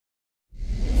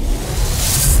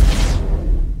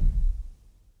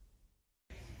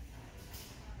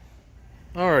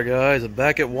Alright guys, I'm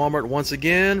back at Walmart once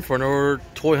again for another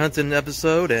toy hunting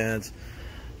episode, and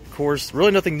of course,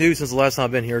 really nothing new since the last time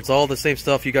I've been here. It's all the same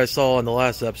stuff you guys saw in the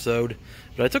last episode.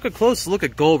 But I took a close look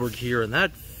at Goldberg here, and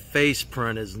that face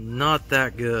print is not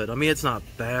that good. I mean, it's not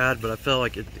bad, but I felt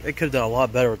like it could have done a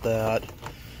lot better with that.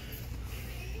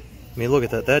 I mean, look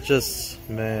at that. That just,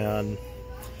 man.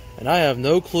 And I have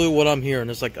no clue what I'm hearing.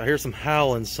 It's like, I hear some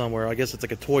howling somewhere. I guess it's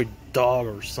like a toy dog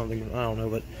or something. I don't know,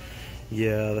 but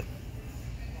yeah.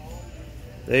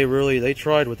 They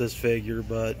tried with this figure,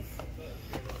 but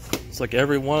it's like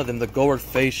every one of them, the Goldberg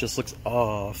face just looks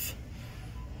off.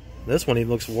 This one even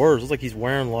looks worse. Looks like he's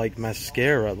wearing like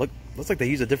mascara. Looks like they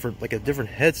used a different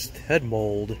head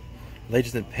mold. They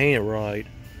just didn't paint it right.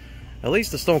 At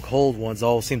least the Stone Cold ones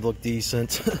all seem to look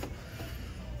decent.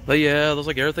 But yeah, looks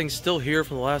like everything's still here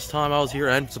from the last time I was here.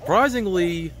 And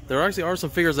surprisingly, there actually are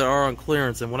some figures that are on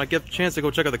clearance. And when I get a chance to go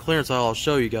check out the clearance aisle, I'll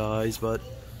show you guys. But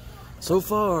so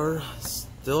far,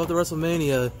 still at the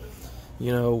WrestleMania,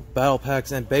 you know, battle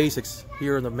packs and basics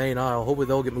here in the main aisle. Hopefully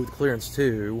they'll get moved to clearance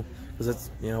too, because it's,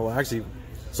 you know, actually,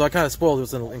 so I kind of spoiled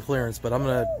this in clearance, but I'm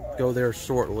gonna go there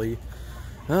shortly.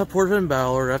 Poor Finn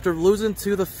Balor, after losing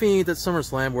to the Fiend at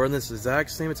SummerSlam, wearing this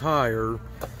exact same attire,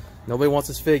 nobody wants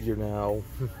his figure now.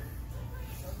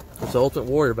 There's the Ultimate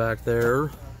Warrior back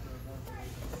there.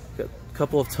 Got a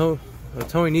couple of Tony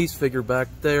Nese figure back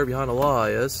there behind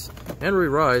Elias. And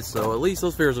Ruby Riott, so at least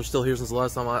those figures are still here since the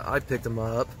last time I picked them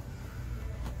up.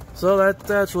 So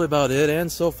that's really about it.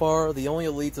 And so far, the only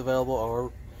elites available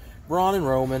are Braun and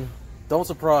Roman. Don't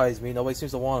surprise me, nobody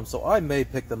seems to want them, so I may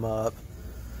pick them up.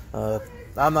 I'm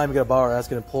not even going to bother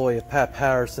asking an employee if Pat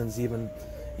Patterson's even,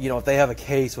 you know, if they have a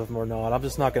case with them or not. I'm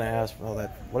just not going to ask for all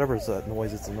that, whatever it's that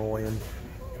noise, it's annoying.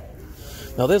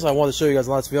 Now this I wanted to show you guys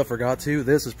last video, I forgot to.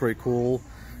 This is pretty cool.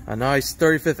 A nice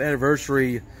 35th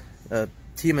anniversary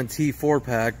TMNT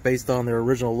 4-pack based on their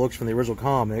original looks from the original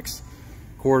comics.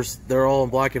 Of course, they're all in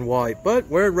black and white, but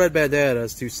wearing red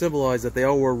bandanas to symbolize that they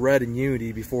all were red in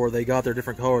unity before they got their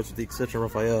different colors with the exception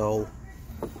of Raphael.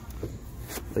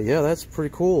 But yeah, that's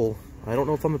pretty cool. I don't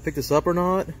know if I'm going to pick this up or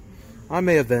not. I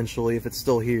may eventually if it's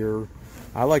still here.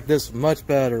 I like this much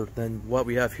better than what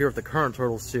we have here with the current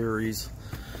Turtles series.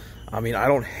 I mean, I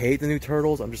don't hate the new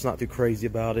Turtles, I'm just not too crazy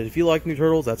about it. If you like new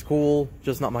Turtles, that's cool,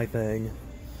 just not my thing.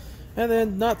 And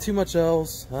then, not too much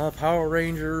else. Power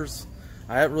Rangers.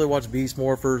 I haven't really watched Beast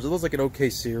Morphers. It looks like an okay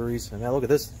series. And now look at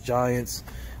this Giants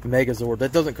Megazord.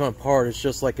 That doesn't come apart, it's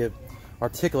just like an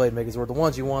articulated Megazord. The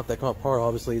ones you want that come apart,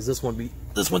 obviously, is this one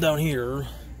down here.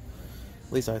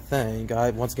 At least I think. I,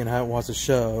 once again, haven't watched the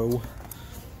show.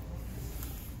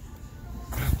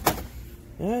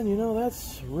 And, you know,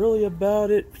 that's really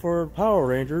about it for Power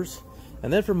Rangers.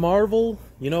 And then for Marvel,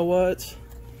 you know what?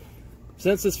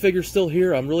 Since this figure's still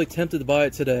here, I'm really tempted to buy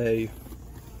it today.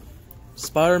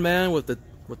 Spider-Man with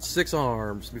 6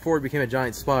 arms, before he became a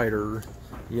giant spider.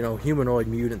 You know, humanoid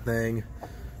mutant thing.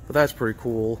 But that's pretty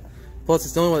cool. Plus,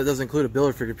 it's the only one that doesn't include a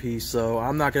Build-A-Figure piece, so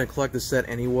I'm not going to collect this set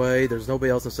anyway. There's nobody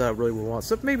else in the set I really would want.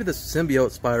 Except maybe the Symbiote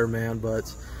Spider-Man,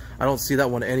 but I don't see that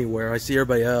one anywhere. I see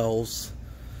everybody else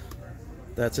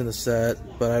that's in the set,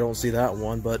 but I don't see that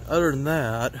one. But other than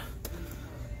that,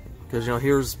 because, you know,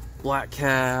 here's Black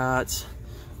Cat,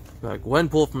 got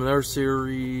Gwenpool from their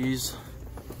series.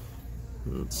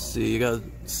 Let's see, you got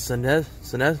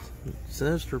Sinister.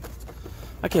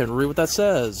 I can't read what that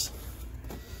says.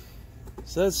 It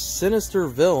says Sinister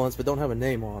Villains, but don't have a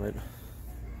name on it.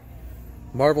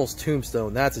 Marvel's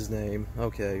Tombstone, that's his name.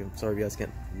 Okay, I'm sorry if you guys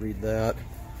can't read that.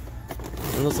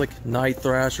 It looks like Night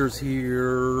Thrasher's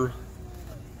here.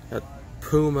 Got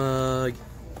Puma,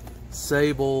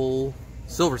 Sable,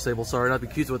 Silver Sable, sorry, not to be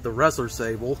confused with the wrestler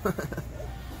Sable.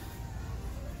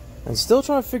 I'm still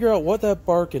trying to figure out what that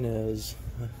barking is.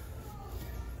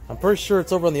 I'm pretty sure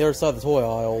it's over on the other side of the toy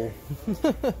aisle.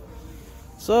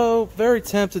 So, very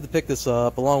tempted to pick this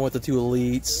up, along with the 2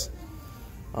 elites.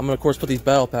 I'm going to, of course, put these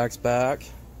battle packs back.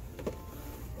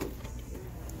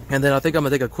 And then I think I'm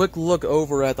going to take a quick look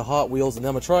over at the Hot Wheels, and then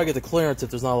I'm going to try to get the clearance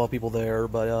if there's not a lot of people there.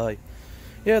 But,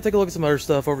 yeah, take a look at some other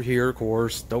stuff over here, of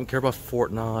course. Don't care about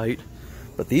Fortnite.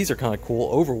 But these are kind of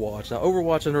cool. Overwatch. Now,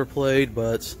 Overwatch I never played,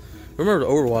 but remember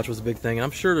Overwatch was a big thing, and I'm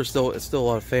sure it's still a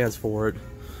lot of fans for it.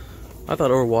 I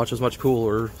thought Overwatch was much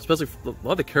cooler, especially a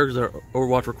lot of the characters that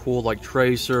Overwatch were cool, like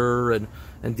Tracer and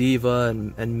Diva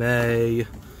and May,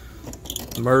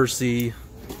 Mercy.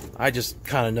 I just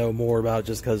kind of know more about it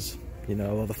just because, you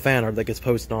know, the fan art that gets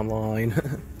posted online.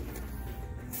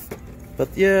 But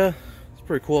yeah, it's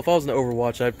pretty cool. If I was into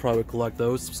Overwatch, I'd probably collect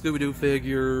those. Some Scooby-Doo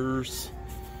figures.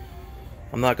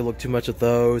 I'm not going to look too much at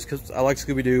those because I like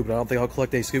Scooby-Doo, but I don't think I'll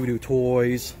collect any Scooby-Doo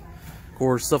toys. Of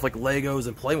course, stuff like Legos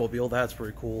and Playmobil, that's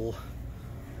pretty cool.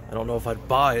 I don't know if I'd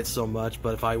buy it so much,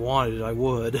 but if I wanted it, I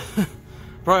would.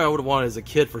 Probably I would have wanted it as a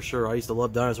kid for sure. I used to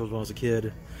love dinosaurs when I was a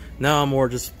kid. Now I'm more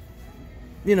just,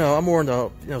 you know, I'm more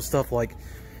into, you know, stuff like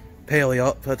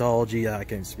paleopathology. I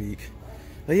can't speak.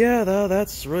 But yeah,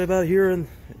 that's really about it in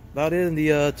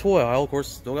the toy aisle. Of course,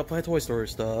 still got plenty of Toy Story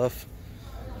stuff.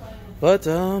 But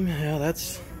yeah,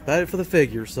 that's about it for the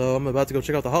figure. So I'm about to go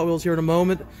check out the Hot Wheels here in a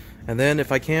moment, and then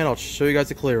if I can, I'll show you guys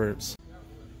the clearance.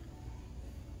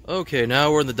 Okay,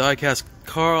 now we're in the die-cast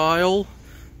car aisle.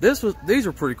 These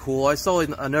are pretty cool. I saw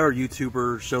another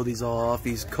YouTuber show these off.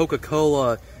 These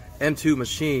Coca-Cola M2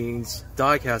 machines,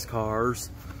 die-cast cars.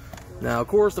 Now, of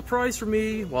course, the price for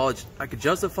me, while I could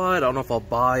justify it, I don't know if I'll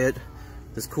buy it.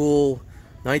 This cool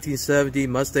 1970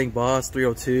 Mustang Boss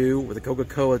 302 with a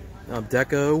Coca-Cola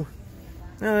deco.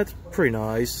 Yeah, that's pretty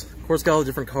nice. Of course, got all the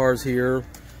different cars here.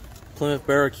 Plymouth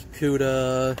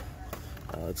Barracuda.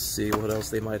 Let's see what else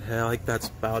they might have. I think that's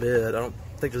about it. I don't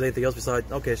think there's anything else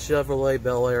besides, okay, Chevrolet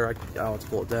Bel Air. I'll have to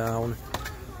pull it down.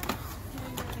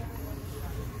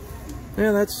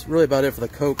 Yeah, that's really about it for the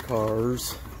Coke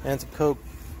cars. And some Coke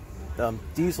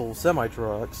diesel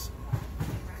semi-trucks.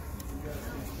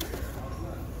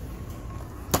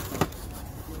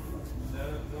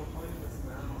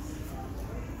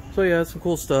 So yeah, some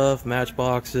cool stuff,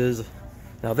 matchboxes.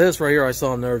 Now this right here I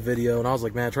saw in another video, and I was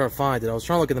like, man, trying to find it. I was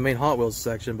trying to look in the main Hot Wheels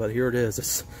section, but here it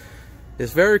is.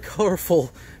 It's very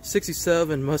colorful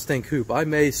 67 Mustang Coupe. I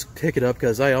may pick it up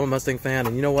because I'm a Mustang fan,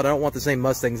 and you know what? I don't want the same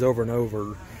Mustangs over and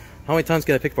over. How many times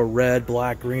can I pick up a red,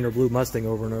 black, green, or blue Mustang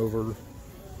over and over?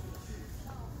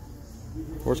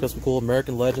 Of course, got some cool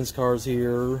American Legends cars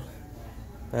here.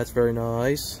 That's very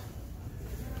nice.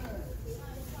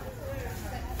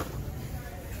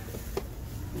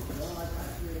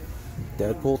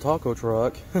 Deadpool taco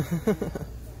truck.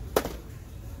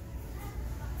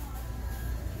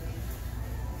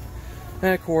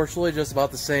 And of course, really just about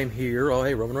the same here. Oh,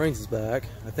 hey, Roman Reigns is back.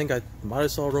 I think I might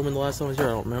have saw Roman the last time I was here.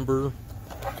 I don't remember.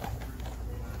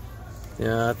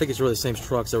 Yeah, I think it's really the same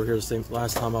trucks that were here the same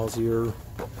last time I was here.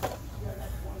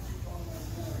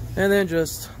 And then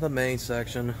just the main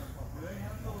section.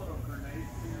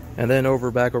 And then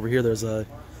back over here, there's a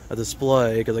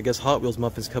display, because I guess Hot Wheels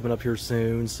Muffin's coming up here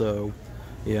soon. So,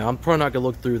 yeah, I'm probably not going to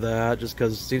look through that, just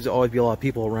because it seems to always be a lot of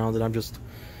people around it.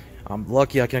 I'm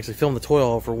lucky I can actually film the toy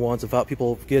aisle for once without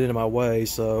people getting in my way.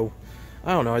 So,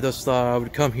 I don't know, I just thought I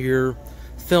would come here,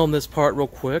 film this part real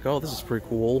quick. Oh, this is pretty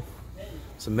cool.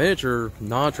 Some miniature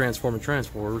non-transforming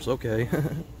transporters, okay.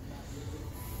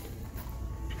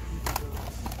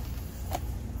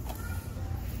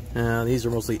 These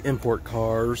are mostly import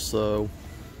cars, so,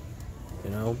 you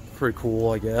know, pretty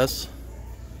cool, I guess.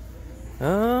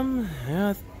 Yeah,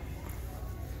 I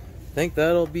think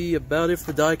that'll be about it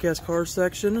for the die-cast car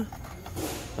section.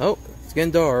 Oh, it's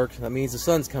getting dark. That means the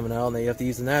sun's coming out and they have to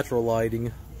use the natural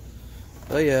lighting.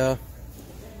 But yeah,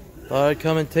 thought I'd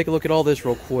come and take a look at all this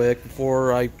real quick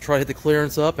before I try to hit the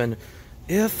clearance up, and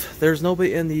if there's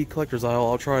nobody in the collector's aisle,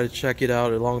 I'll try to check it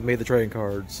out along with maybe the trading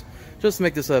cards. Just to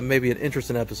make this maybe an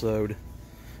interesting episode.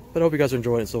 But I hope you guys are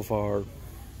enjoying it so far.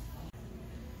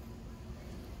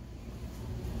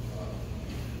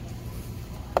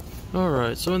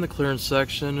 Alright, so in the clearance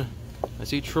section, I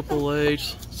see Triple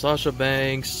H, Sasha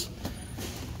Banks,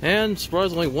 and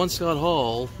surprisingly one Scott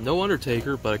Hall. No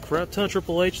Undertaker, but a crap ton of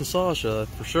Triple H and Sasha,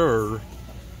 for sure.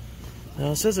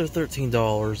 Now it says they're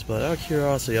 $13, but out of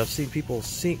curiosity, I've seen people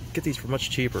get these for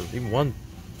much cheaper. Even one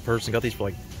person got these for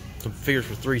like some figures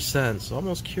for 3 cents. So I'm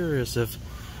almost curious if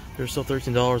they're still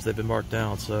 $13, they've been marked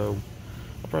down. So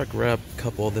I'll probably grab a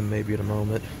couple of them maybe in a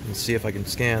moment and see if I can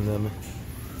scan them.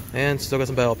 And still got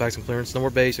some battle packs and clearance. No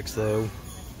more basics though.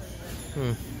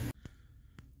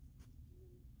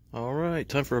 Alright,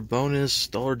 time for a bonus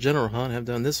Dollar General hunt. I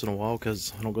haven't done this in a while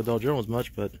because I don't go to Dollar General as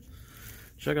much, but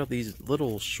check out these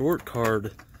little short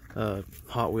card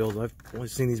Hot Wheels. I've only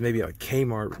seen these maybe at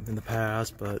Kmart in the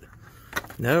past, but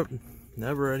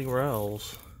never anywhere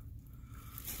else.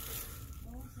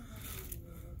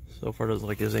 So far doesn't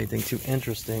look like there's anything too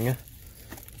interesting. I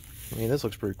mean, this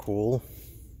looks pretty cool.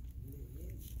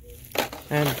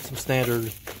 And some standard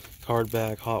card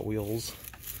back Hot Wheels.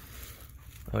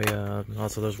 Oh yeah,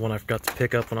 also there's one I forgot to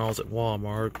pick up when I was at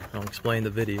Walmart. I'll explain the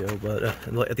video, but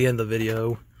at the end of the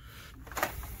video.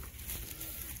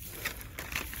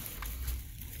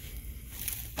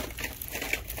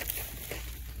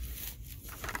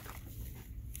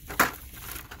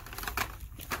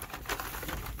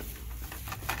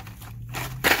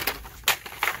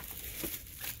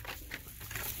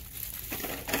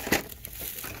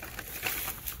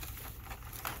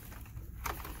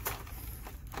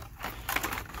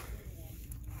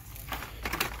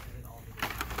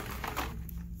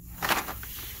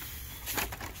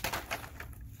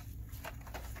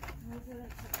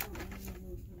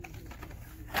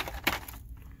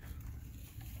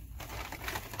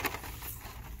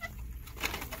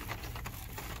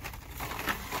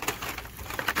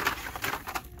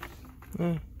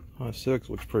 My 6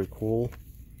 looks pretty cool.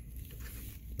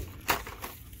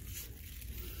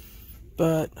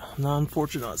 But I'm not,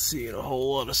 unfortunately, not seeing a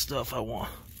whole lot of stuff I want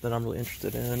that I'm really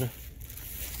interested in.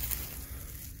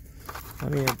 I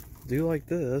mean, I do like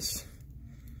this.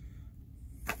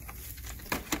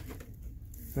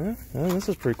 Huh? Oh, this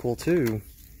is pretty cool too.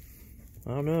 I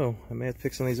don't know. I may have to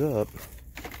pick some of these up.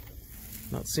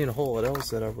 Not seeing a whole lot else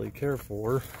that I really care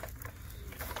for.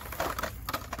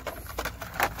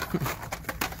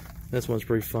 This one's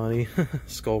pretty funny.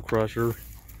 Skull Crusher.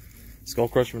 Skull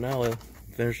Crusher finale.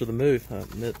 Finisher of the Move.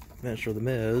 Finisher of the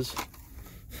Miz.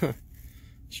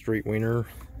 Street Wiener.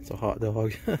 It's a hot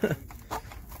dog.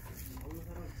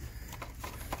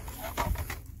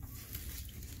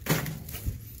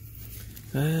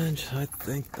 And I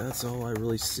think that's all I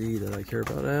really see that I care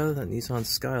about. That Nissan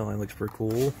Skyline looks pretty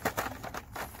cool.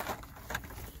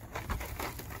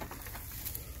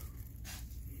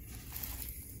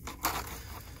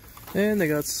 And they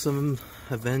got some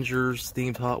Avengers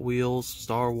themed Hot Wheels,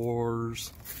 Star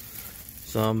Wars,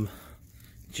 some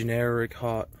generic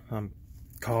hot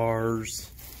cars,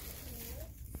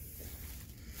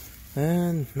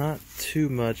 and not too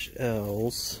much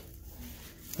else.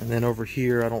 And then over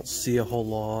here I don't see a whole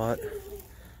lot.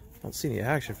 I don't see any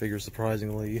action figures,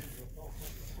 surprisingly.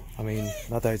 I mean,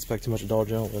 not that I expect too much of Dollar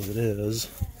General as it is.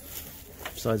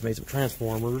 Besides, made some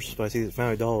Transformers, but I see the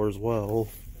Family Dollar as well.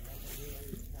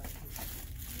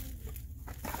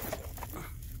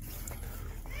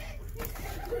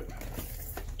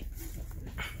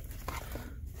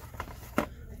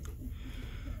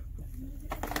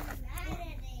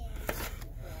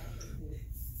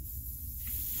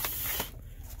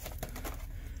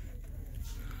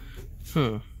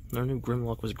 Our new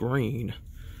Grimlock was green.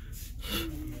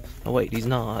 Oh wait, he's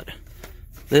not.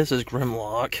 This is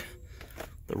Grimlock.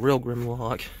 The real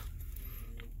Grimlock.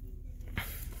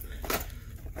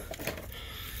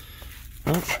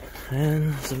 Oh,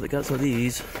 and so they got some of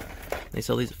these. They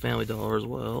sell these at Family Dollar as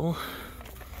well.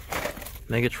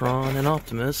 Megatron and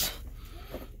Optimus.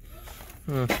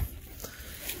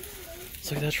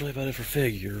 So that's really about it for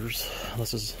figures.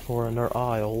 This is for another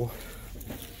aisle.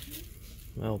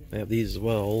 Well, they have these as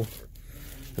well.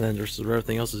 And then there's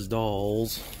everything else is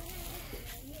dolls.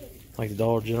 Like the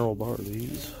Dollar General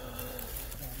Barbies.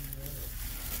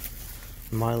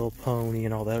 My Little Pony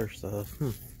and all that other stuff.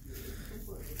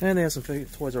 And they have some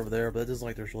toys over there, but it doesn't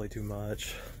like there's really too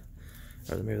much.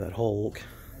 Or maybe that Hulk.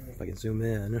 If I can zoom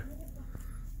in.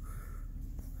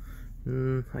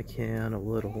 I can, a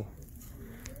little.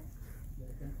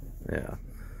 Yeah,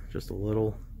 just a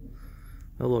little.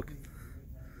 Oh look.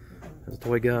 There's a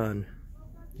toy gun.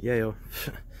 Yeah,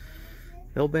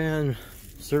 they'll ban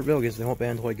certain billions. They won't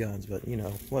ban toy guns, but you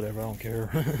know, whatever. I don't care.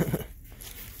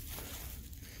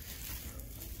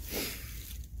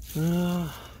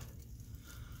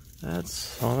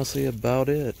 That's honestly about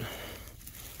it.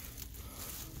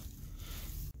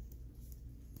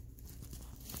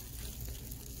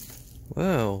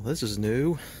 Well, this is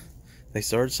new. They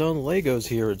started selling Legos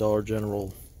here at Dollar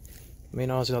General. I mean,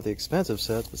 obviously not the expensive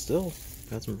sets, but still.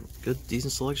 Got some good,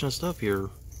 decent selection of stuff here.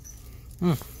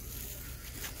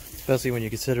 Especially when you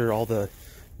consider all the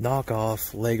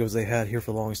knockoff Legos they had here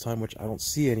for the longest time, which I don't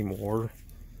see anymore.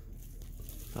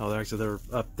 Oh, they're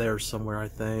up there somewhere, I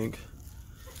think.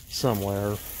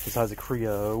 Somewhere, besides the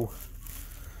Creo.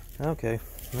 Okay,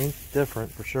 I mean,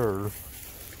 different for sure.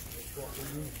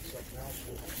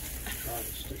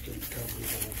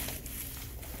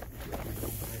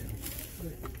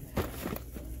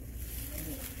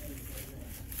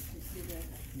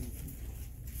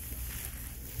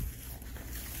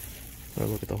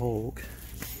 Look at the Hulk.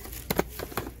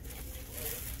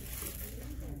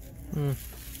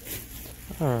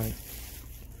 Alright.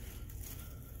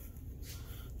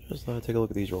 Just thought I'd take a look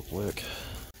at these real quick.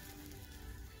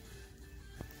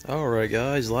 Alright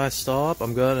guys, last stop.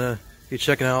 I'm gonna be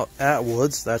checking out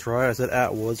Atwoods. That's right, I said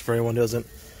Atwoods for anyone who doesn't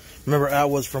remember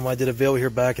Atwoods from when I did a video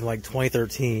here back in like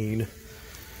 2013.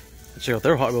 Check out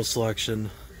their Hot Wheels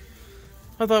selection.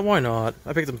 I thought, why not?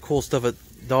 I picked some cool stuff at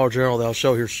Dollar General that I'll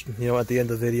show here, you know, at the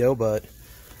end of the video, but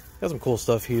got some cool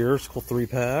stuff here. It's cool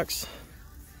 3-packs.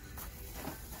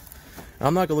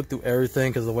 I'm not gonna look through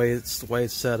everything because the way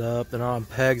it's set up. They're not on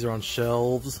pegs or on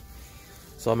shelves,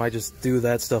 so I might just do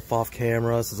that stuff off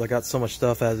camera since I got so much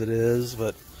stuff as it is.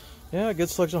 But yeah, good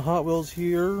selection of Hot Wheels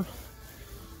here.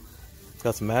 It's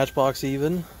got some Matchbox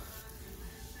even.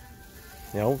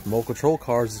 You know, remote control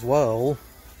cars as well.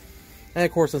 And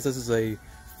of course, since this is a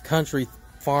country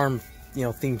farm, you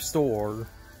know, themed store,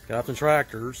 got some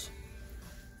tractors.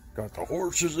 Got the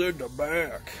horses in the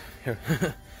back.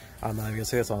 I'm not even gonna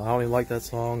say that song. I don't even like that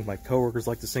song. My coworkers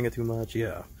like to sing it too much.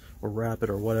 Yeah, or Rapid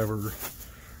or whatever.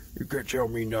 You can't tell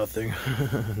me nothing.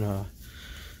 No.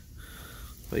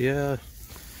 But yeah,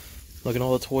 looking at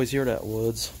all the toys here at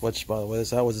Atwoods, which by the way,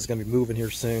 this Atwoods is going to be moving here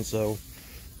soon, so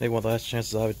maybe one of the last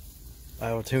chances I have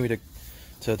an opportunity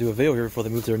to do a video here before they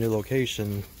move to their new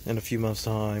location in a few months'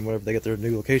 time, whenever they get their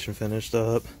new location finished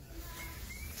up.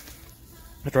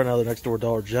 Right now they're next door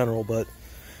Dollar General, but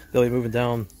they'll be moving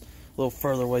down a little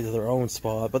further away to their own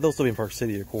spot, but they'll still be in Park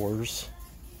City, of course.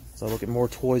 So I look at more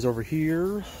toys over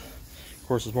here. Of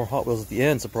course, there's more Hot Wheels at the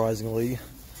end, surprisingly.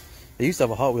 They used to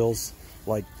have a Hot Wheels,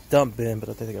 like, dump bin, but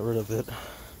I think they got rid of it.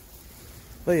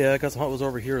 But yeah, I got some Hot Wheels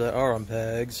over here that are on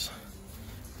pegs.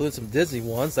 Including some Disney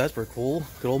ones, that's pretty cool.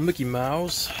 Good old Mickey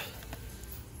Mouse.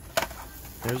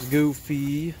 There's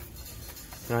Goofy.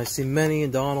 And I see Minnie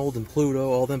and Donald and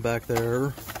Pluto, all them back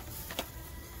there.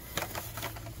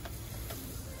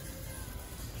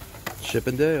 Chip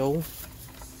and Dale.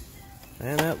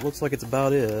 And that looks like it's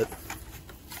about it.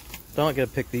 I'm not gonna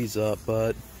pick these up,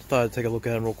 but thought I'd take a look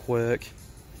at them real quick.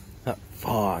 That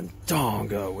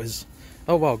Dongo is...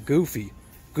 Oh wow, Goofy.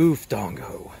 Goof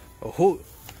Dongo. Oh,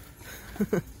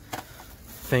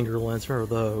 Fingerlings, remember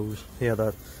those? Yeah,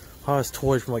 the hottest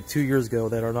toys from like 2 years ago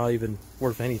that are not even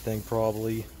worth anything,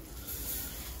 probably.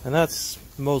 And that's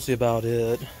mostly about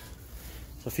it.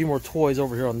 So a few more toys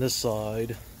over here on this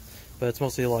side, but it's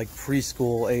mostly like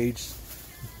preschool age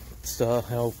stuff,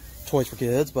 you know, toys for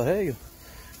kids. But hey,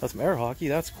 got some air hockey,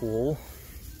 that's cool.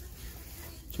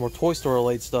 Some more Toy Store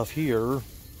related stuff here.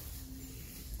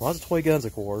 Lots of toy guns,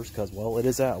 of course, because, well, it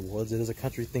is Atwoods. It is a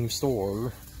country themed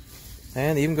store.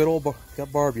 And even good old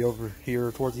got Barbie over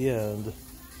here towards the end.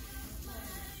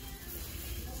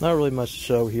 Not really much to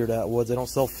show here at Atwoods. They don't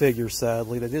sell figures,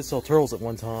 sadly. They did sell turtles at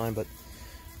one time, but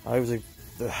I usually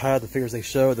had the figures they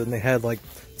showed, and they had like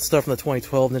stuff from the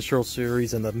 2012 Ninja Turtle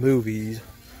series and the movies.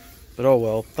 But oh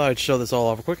well, thought I'd show this all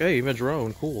off real quick. Hey, even a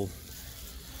drone, cool.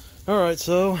 Alright,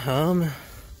 so,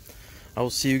 I will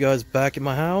see you guys back at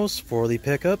my house for the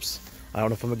pickups. I don't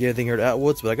know if I'm going to get anything here at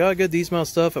Atwoods, but I got a good decent amount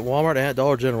of stuff at Walmart and at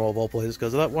Dollar General of all places,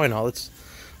 because of that, why not?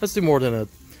 Let's do more than a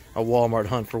Walmart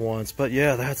hunt for once. But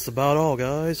yeah, that's about all,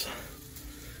 guys.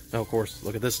 Now, of course,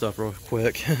 look at this stuff real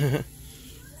quick.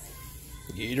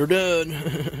 Get her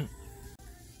done.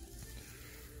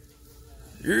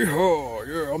 Yeehaw,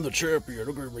 yeah, I'm the champion.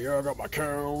 Look at me, I got my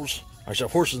cows. I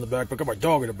have horses in the back, but I got my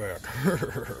dog in the back.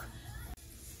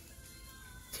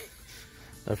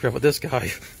 I forgot about this guy.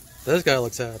 This guy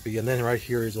looks happy, and then right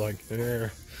here he's like,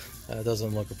 that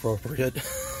doesn't look appropriate.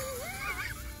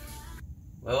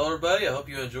 Well, everybody, I hope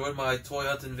you enjoyed my toy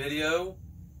hunting video.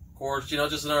 Of course, you know,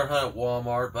 just another hunt at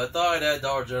Walmart, but I thought I'd add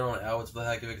Dollar General and Atwoods for the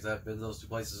heck of it, because I haven't been to those two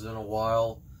places in a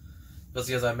while.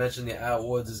 Especially as I mentioned, the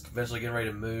Atwoods is eventually getting ready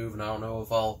to move, and I don't know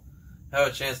if I'll have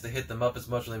a chance to hit them up as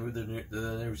much when they move to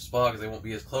the new spot, because they won't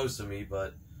be as close to me,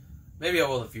 but maybe I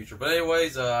will in the future. But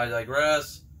anyways, I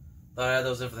digress. Thought I had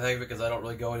those in for the heck of it because I don't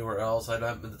really go anywhere else. I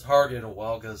haven't been to Target in a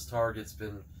while because Target's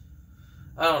been,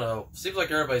 I don't know, seems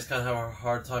like everybody's kind of having a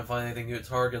hard time finding anything new at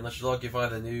Target, unless you're lucky to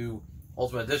find the new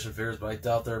Ultimate Edition figures, but I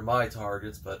doubt they're my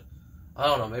targets. But I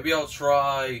don't know, maybe I'll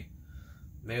try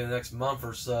maybe the next month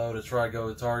or so to try to go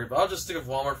to Target, but I'll just stick with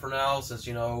Walmart for now, since,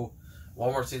 you know,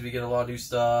 Walmart seems to be getting a lot of new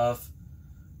stuff.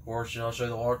 Of course, you know, I'll show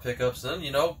you the Walmart pickups, and,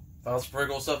 you know, found some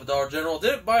pretty cool stuff at Dollar General.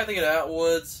 Didn't buy anything at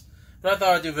Atwoods, but I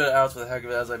thought I'd do a bit of Atwoods for the heck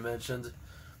of it, as I mentioned.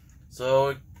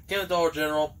 So, came to Dollar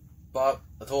General, bought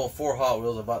a total of 4 Hot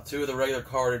Wheels. I bought 2 of the regular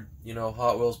carded, you know,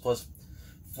 Hot Wheels, plus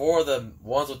 4 of the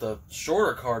ones with the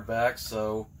shorter card backs.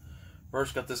 So,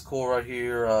 first got this cool right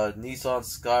here, Nissan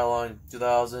Skyline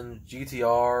 2000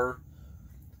 GTR.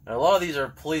 And a lot of these are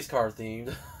police car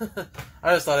themed.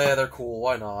 I just thought, hey, they're cool,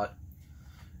 why not?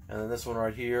 And then this one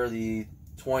right here, the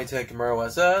 2010 Camaro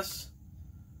SS.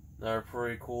 Another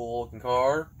pretty cool looking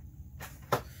car.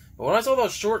 But when I saw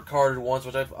those short carded ones,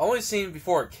 which I've only seen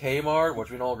before at Kmart,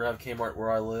 which we no longer have Kmart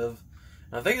where I live.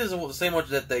 And I think this is the same one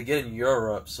that they get in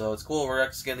Europe, so it's cool we're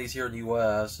actually getting these here in the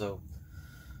US. So,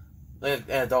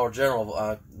 and Dollar General,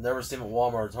 I've never seen them at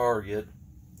Walmart or Target.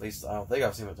 At least I don't think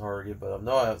I've seen them at Target, but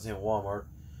I haven't seen them at Walmart.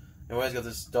 Anyways, got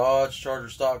this Dodge Charger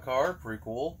stock car, pretty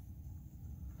cool.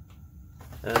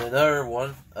 And another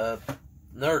one,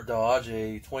 another Dodge,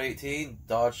 a 2018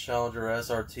 Dodge Challenger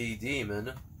SRT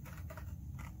Demon.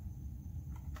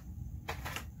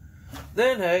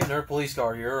 Then, hey, another police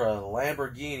car here, a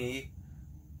Lamborghini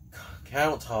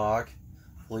Countach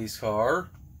police car.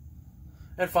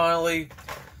 And finally,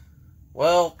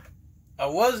 well, I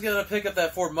was going to pick up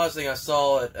that Ford Mustang I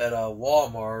saw at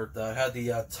Walmart that had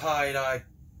the tie-dye,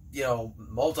 you know,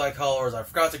 multicolors. I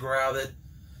forgot to grab it.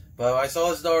 But I saw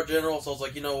this Dollar General, so I was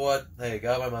like, you know what? Hey,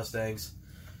 got my Mustangs.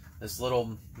 this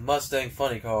little Mustang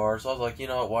funny car. So I was like, you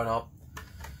know what, why not?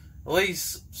 At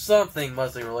least something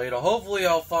Mustang related. Hopefully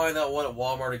I'll find that one at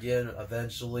Walmart again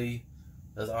eventually.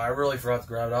 Because I really forgot to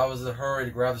grab it. I was in a hurry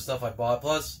to grab the stuff I bought.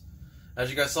 Plus, as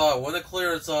you guys saw, I went in the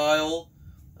clearance aisle.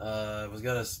 I was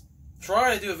going to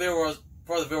try to do a video where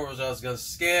part of the video was I was going to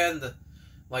scan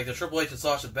the Triple H and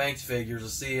Sasha Banks figures to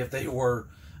see if they were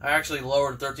actually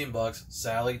lower than 13 bucks.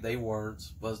 Sadly, they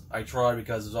weren't. But I tried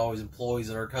because there's always employees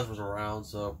and our customers around.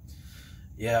 So,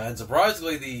 yeah. And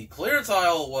surprisingly, the clearance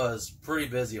aisle was pretty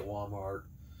busy at Walmart.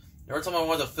 Every time I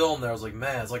wanted to film there, I was like,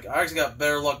 man, it's like I actually got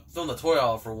better luck filming the toy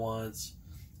aisle for once,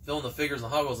 filming the figures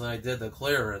and Hot Wheels than I did the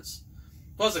clearance.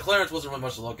 Plus, the clearance wasn't really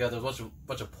much to look at. There was a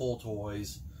bunch of pool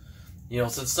toys. You know,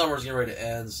 since summer's getting ready to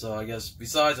end, so I guess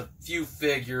besides a few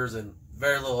figures and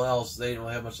very little else, they didn't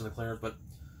really have much in the clearance, but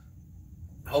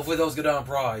hopefully those go down in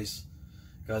price.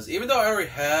 Because even though I already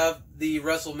have the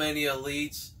WrestleMania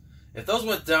Elites, if those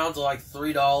went down to like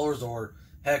 $3, or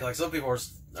heck, like some people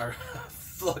are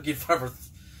looking for,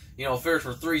 you know, figures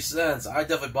for 3 cents, I'd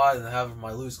definitely buy them and have them in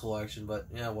my loose collection, but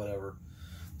yeah, whatever.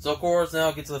 So of course,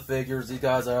 now get to the figures. These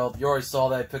guys, you already saw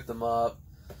that, I picked them up.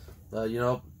 You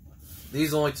know,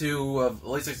 these only two of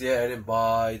Elite 68 I didn't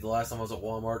buy the last time I was at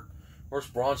Walmart. Of course,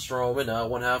 Braun Strowman,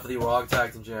 one half of the Rawk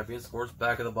Tag Team Champions. Of course,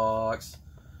 back of the box.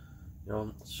 You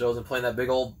know, shows him playing that big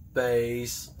old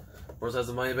bass. Of course, has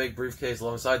the Money Bank briefcase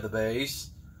alongside the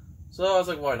bass. So I was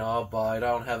like, why not? I'll buy it.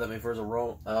 I don't have that many figures of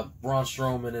Braun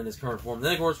Strowman in his current form.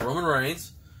 Then, of course, Roman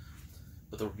Reigns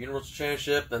with the Universal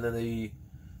Championship, and then the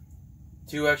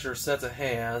 2 extra sets of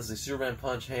hands, the Superman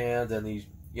Punch hand, and the,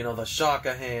 you know, the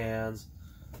Shaka hands.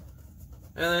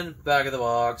 And then back of the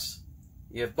box.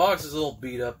 Yeah, box is a little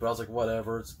beat up, but I was like,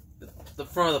 whatever. The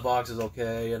front of the box is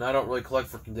okay, and I don't really collect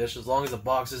for condition. As long as the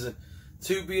box isn't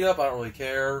too beat up, I don't really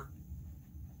care.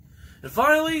 And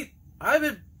finally, I've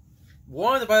been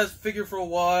wanting to buy this figure for a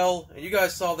while, and you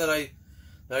guys saw that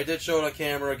I did show it on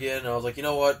camera again, and I was like, you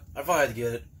know what? I finally had to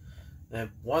get it. And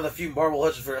one of the few Marvel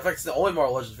Legends figures, in fact, it's the only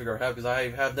Marvel Legends figure I have, because I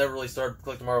have never really started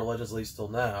collecting Marvel Legends, at least till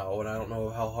now, and I don't know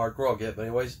how hardcore I'll get. But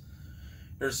anyways,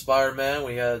 here's Spider-Man.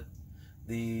 We had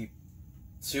the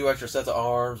 2 extra sets of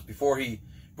arms before he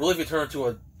believed turned into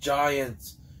a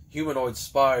giant humanoid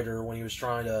spider when he was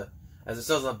trying to, as it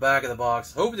says on the back of the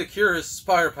box, hoping to cure his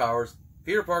spider powers.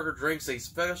 Peter Parker drinks a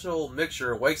special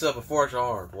mixture and wakes up with 4 extra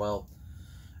arms. Well,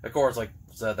 of course, like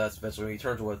I said, that's eventually when he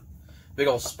turned to a big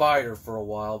old spider for a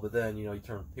while, but then, you know,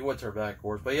 he would turn back, of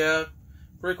course. But yeah,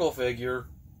 pretty cool figure.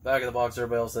 Back of the box,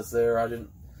 everybody else that's there. I didn't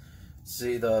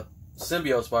see the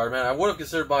Symbiote Spider-Man. I would have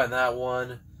considered buying that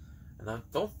one, and I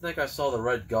don't think I saw the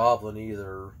Red Goblin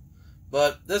either.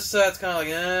 But this set's kind of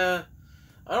like,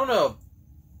 I don't know.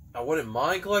 I wouldn't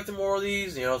mind collecting more of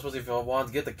these, you know, especially if I wanted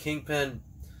to get the Kingpin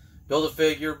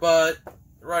Build-A-Figure, but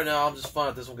right now I'm just fine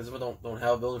with this one because I don't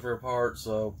have a Build-A-Figure part,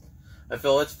 so I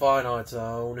feel it's fine on its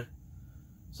own.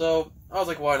 So I was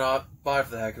like, why not? Buy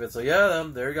for the heck of it. So yeah,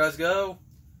 there you guys go.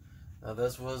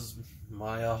 This was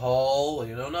my haul.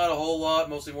 You know, not a whole lot,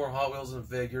 mostly more Hot Wheels and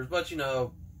figures, but you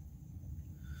know,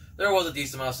 there was a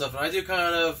decent amount of stuff, and I do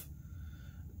kind of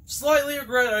slightly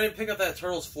regret I didn't pick up that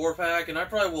Turtles 4-pack, and I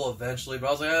probably will eventually, but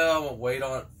I was like, I'm going to wait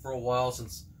on it for a while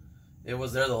since it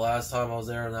was there the last time I was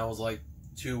there, and that was like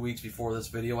 2 weeks before this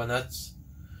video, and that's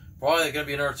probably going to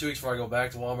be another 2 weeks before I go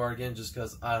back to Walmart again, just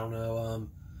because, I don't know,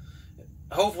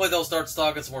 hopefully they'll start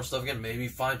stocking some more stuff again, maybe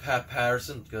find Pat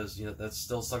Patterson, because, you know, that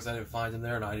still sucks I didn't find him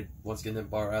there, and I once again didn't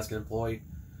buy or ask an employee.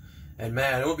 And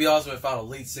man, it would be awesome if I found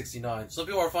Elite 69. Some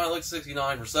people are finding Elite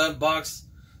 69 for $7.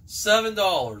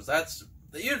 $7. That's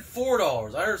even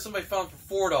 $4. I heard somebody found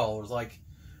for $4. Like,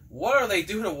 what are they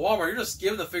doing at Walmart? You're just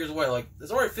giving the figures away. Like,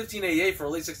 it's already $15.88 for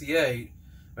Elite 68,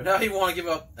 but now you want to give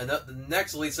up the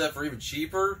next Elite set for even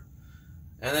cheaper.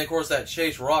 And then, of course, that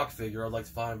Chase Rawk figure I'd like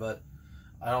to find, but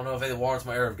I don't know if any of the Walmart's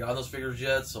my area have gotten those figures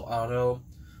yet, so I don't know.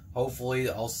 Hopefully,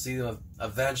 I'll see them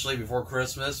eventually before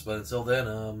Christmas, but until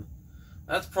then,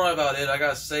 that's probably about it. I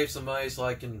gotta save some money so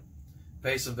I can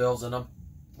pay some bills, and I'm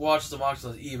watching some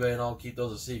auctions on eBay, and I'll keep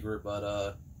those a secret.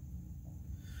 But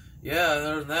yeah,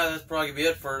 other than that, that's probably gonna be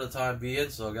it for the time being.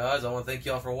 So, guys, I want to thank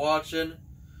y'all for watching.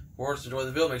 Of course, enjoy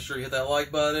the video. Make sure you hit that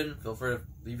like button. Feel free to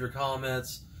leave your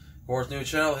comments. Of course, new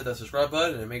channel, hit that subscribe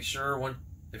button, and make sure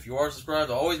if you are subscribed,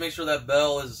 always make sure that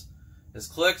bell is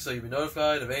clicked so you'll be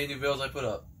notified of any new videos I put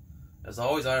up. As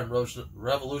always, I am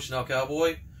Revolution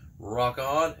Cowboy. Rock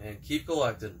on and keep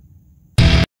collecting.